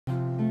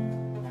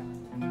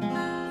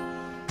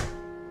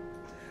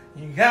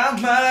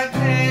Got my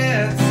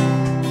kids,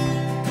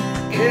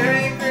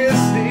 Carrie and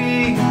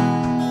Chrissy.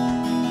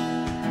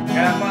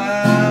 Got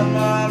my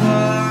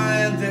mama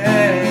and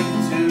dad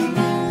too.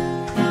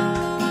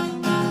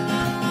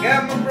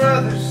 Got my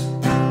brothers,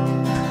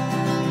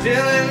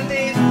 Dylan and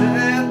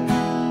Ethan.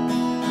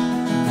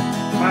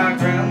 My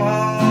grandma,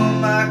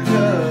 my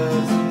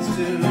cousins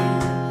too.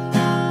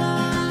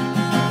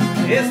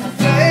 It's the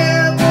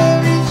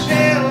family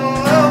channel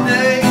all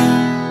day.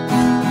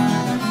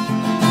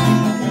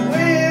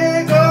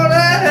 We're gonna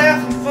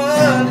have some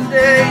fun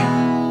today.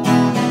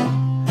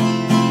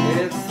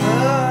 It's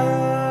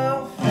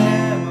the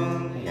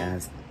family. Hey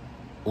guys,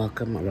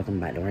 welcome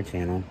back to our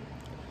channel.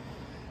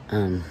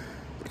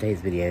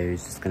 Today's video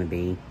is just gonna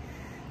be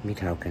me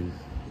talking.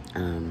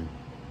 A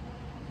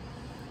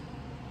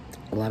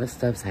lot of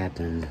stuff's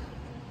happened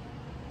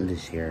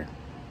this year.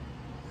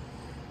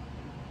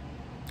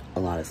 A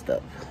lot of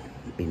stuff.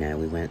 You know,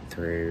 we went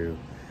through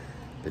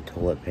the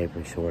toilet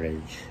paper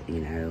shortage,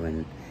 you know,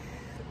 and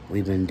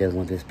we've been dealing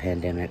with this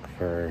pandemic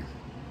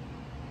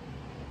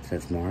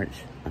since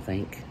March, I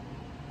think.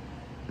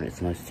 And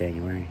it's almost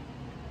January.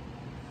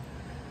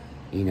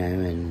 You know,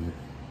 and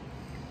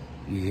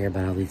you hear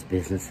about all these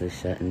businesses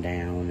shutting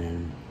down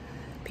and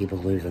people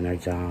losing their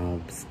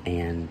jobs,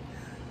 and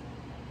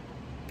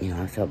you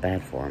know, I felt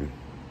bad for them.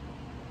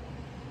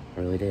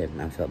 I really did.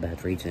 I felt bad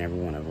for each and every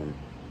one of them.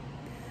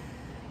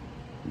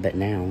 But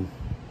now,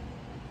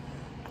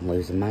 I'm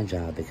losing my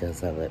job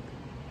because of it.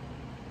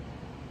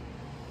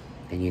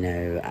 And you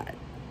know,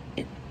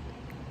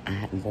 I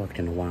hadn't worked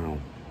in a while.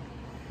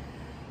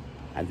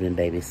 I've been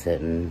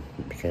babysitting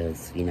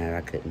because, you know,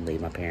 I couldn't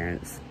leave my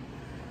parents.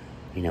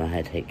 You know, I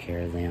had to take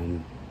care of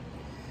them.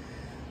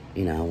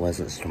 You know, I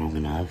wasn't strong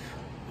enough.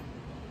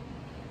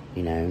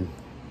 You know,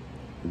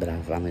 but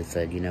I finally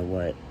said, you know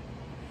what?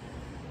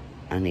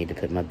 I need to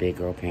put my big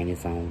girl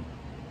panties on.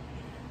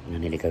 And I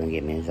need to go and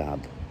get me a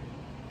job.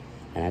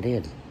 And I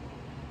did.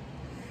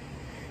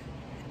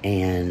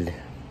 And,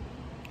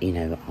 you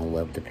know, I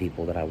love the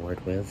people that I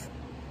work with.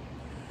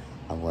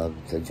 I love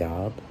the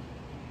job.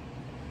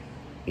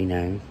 You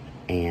know,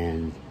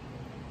 and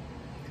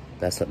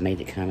that's what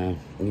made it kind of,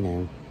 you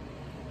know,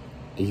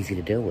 easy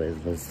to deal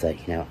with, was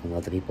that, you know, I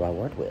love the people I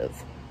work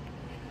with.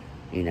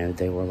 You know,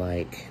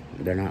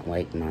 they're not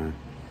like my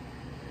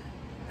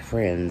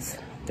friends,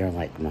 they're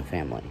like my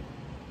family.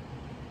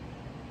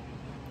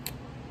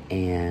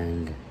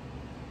 And,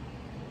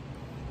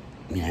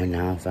 you know,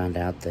 now I found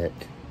out that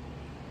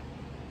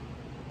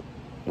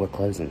we're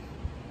closing.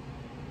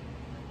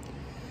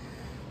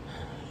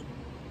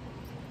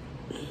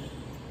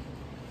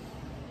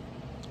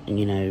 And,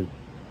 you know,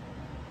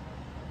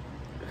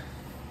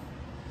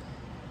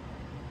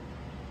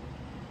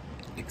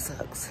 it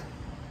sucks.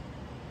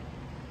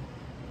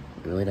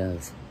 It really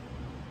does.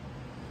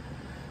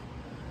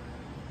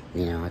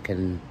 You know,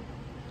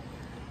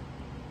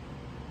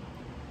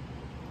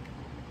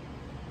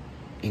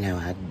 you know,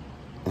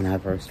 when I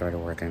first started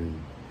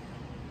working,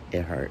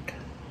 it hurt.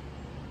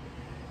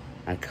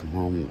 I'd come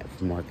home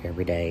from work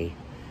every day,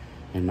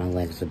 and my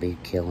legs would be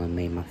killing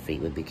me, my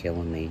feet would be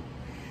killing me.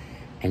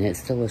 And it's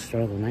still a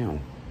struggle now.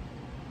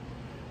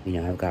 You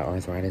know, I've got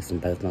arthritis in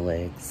both my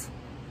legs.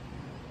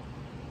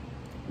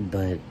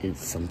 But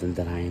it's something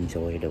that I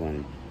enjoy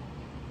doing.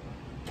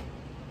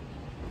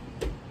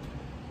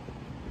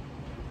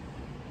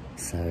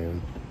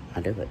 So,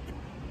 I do it.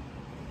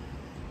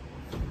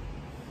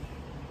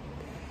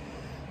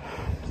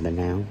 But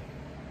now,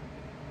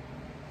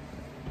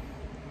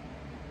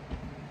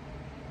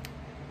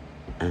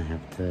 I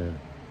have to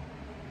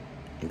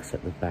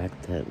accept the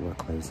fact that we're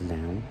closing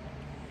down.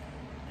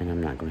 And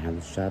I'm not going to have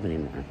this job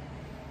anymore.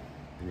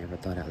 I never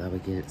thought I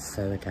would get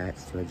so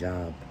attached to a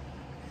job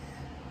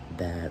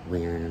that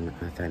when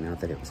I found out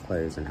that it was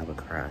closing, I would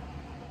cry.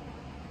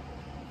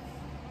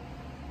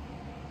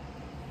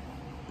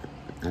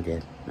 I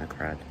did. I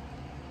cried.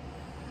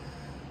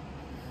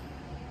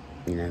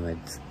 You know,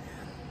 it's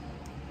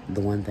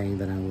the one thing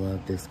that I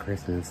loved this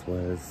Christmas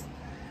was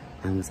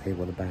I was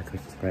able to buy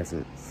Christmas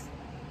presents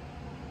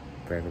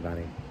for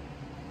everybody.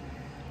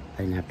 I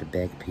didn't have to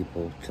beg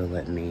people to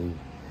let me,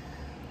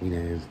 you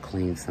know,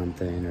 clean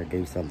something or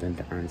do something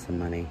to earn some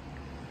money.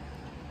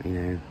 You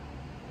know,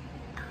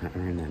 I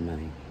earned that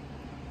money.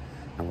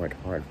 I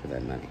worked hard for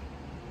that money.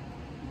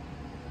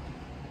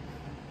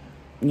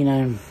 You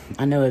know,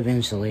 I know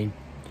eventually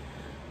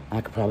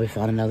I could probably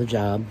find another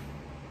job.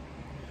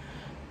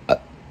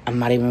 I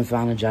might even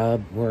find a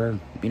job where,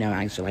 you know,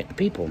 I actually like the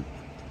people.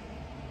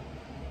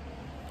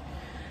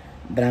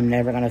 But I'm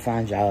never going to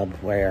find a job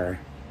where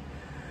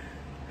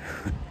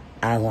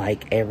I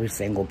like every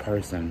single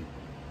person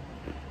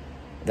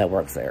that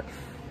works there.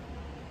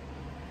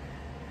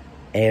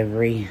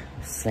 Every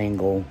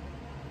single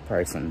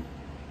person.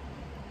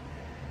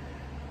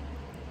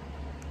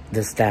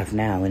 The staff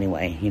now,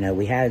 anyway. You know,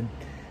 we had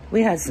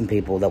some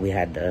people that we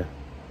had to,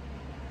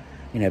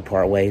 you know,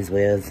 part ways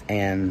with,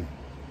 and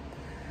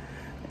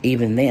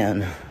even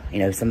then, you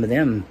know, some of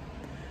them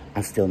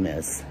I still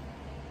miss.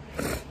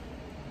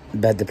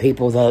 But the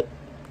people that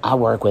I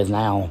work with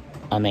now,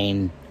 I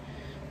mean,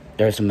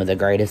 They're some of the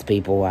greatest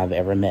people I've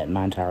ever met in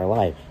my entire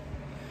life.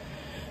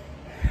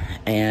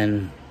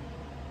 And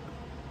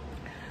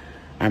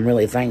I'm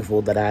really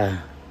thankful that I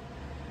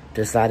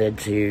decided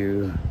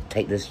to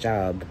take this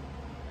job,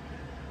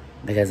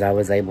 because I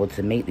was able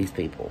to meet these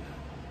people.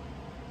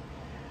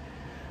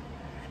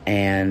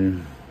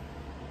 And,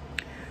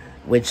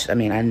 which, I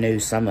mean, I knew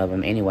some of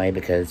them anyway,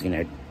 because, you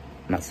know,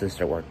 my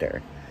sister worked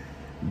there.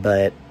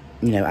 But,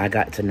 you know, I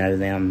got to know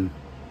them,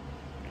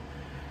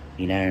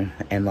 you know,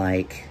 and,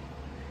 like,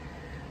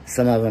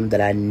 some of them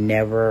that I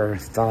never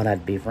thought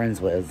I'd be friends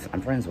with,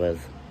 I'm friends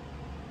with.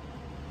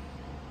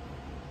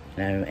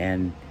 You know,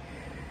 and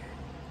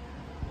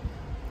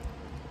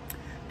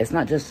it's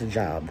not just a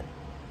job.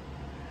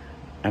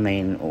 I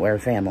mean, we're a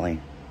family.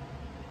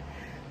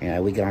 You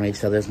know, we get on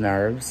each other's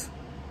nerves.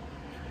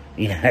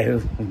 You know,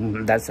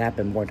 that's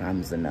happened more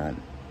times than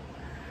none.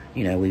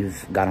 You know,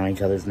 we've got on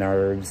each other's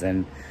nerves,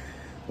 and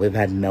we've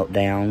had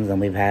meltdowns,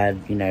 and we've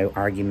had, you know,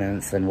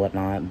 arguments and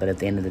whatnot. But at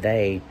the end of the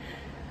day,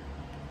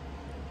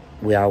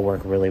 we all work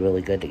really,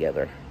 really good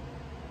together.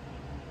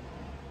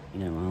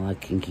 You know, all I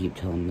can keep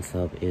telling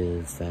myself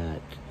is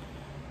that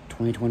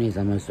 2020 is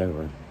almost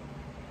over.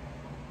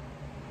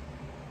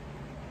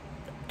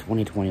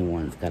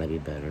 2021's got to be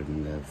better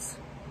than this.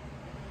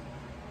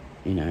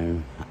 You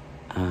know,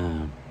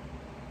 I'm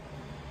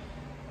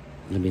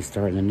going to be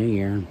starting the new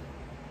year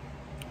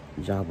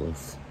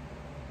jobless.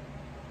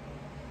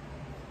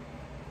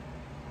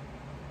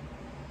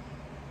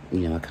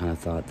 You know, I kind of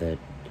thought that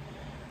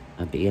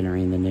I'd be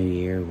entering the new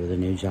year with a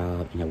new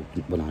job. You know,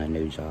 well, not a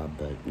new job,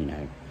 but, you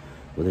know,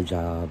 with a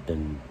job,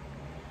 and,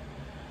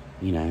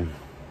 you know,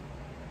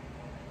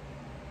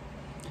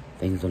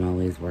 things don't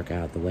always work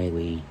out the way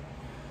we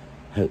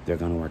hope they're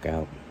going to work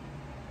out.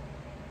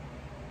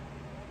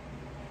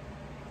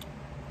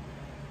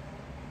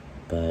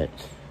 But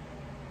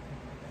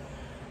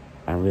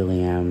I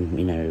really am,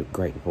 you know,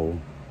 grateful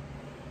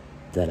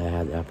that I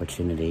had the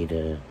opportunity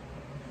to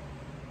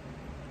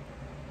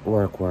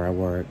work where I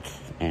worked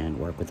and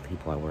work with the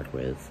people I worked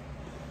with.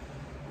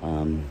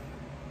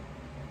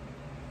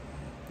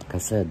 Like I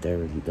said, they're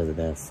the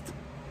best.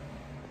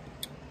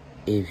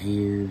 If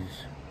you've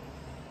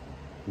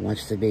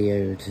watched the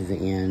video to the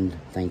end,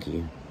 thank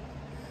you.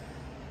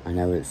 I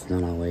know it's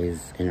not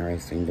always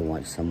interesting to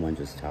watch someone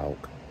just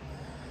talk,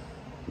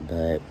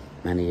 but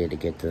I needed to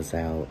get this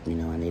out. You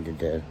know, I needed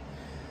to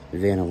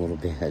vent a little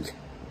bit.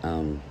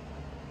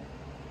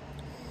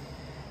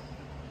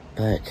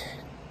 But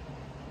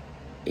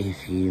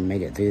if you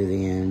made it through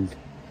the end,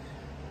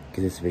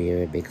 give this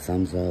video a big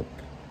thumbs up.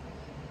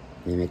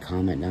 Leave me a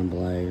comment down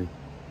below.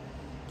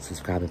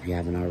 Subscribe if you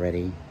haven't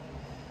already.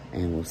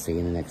 And we'll see you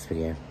in the next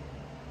video.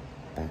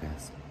 Bye,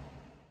 guys.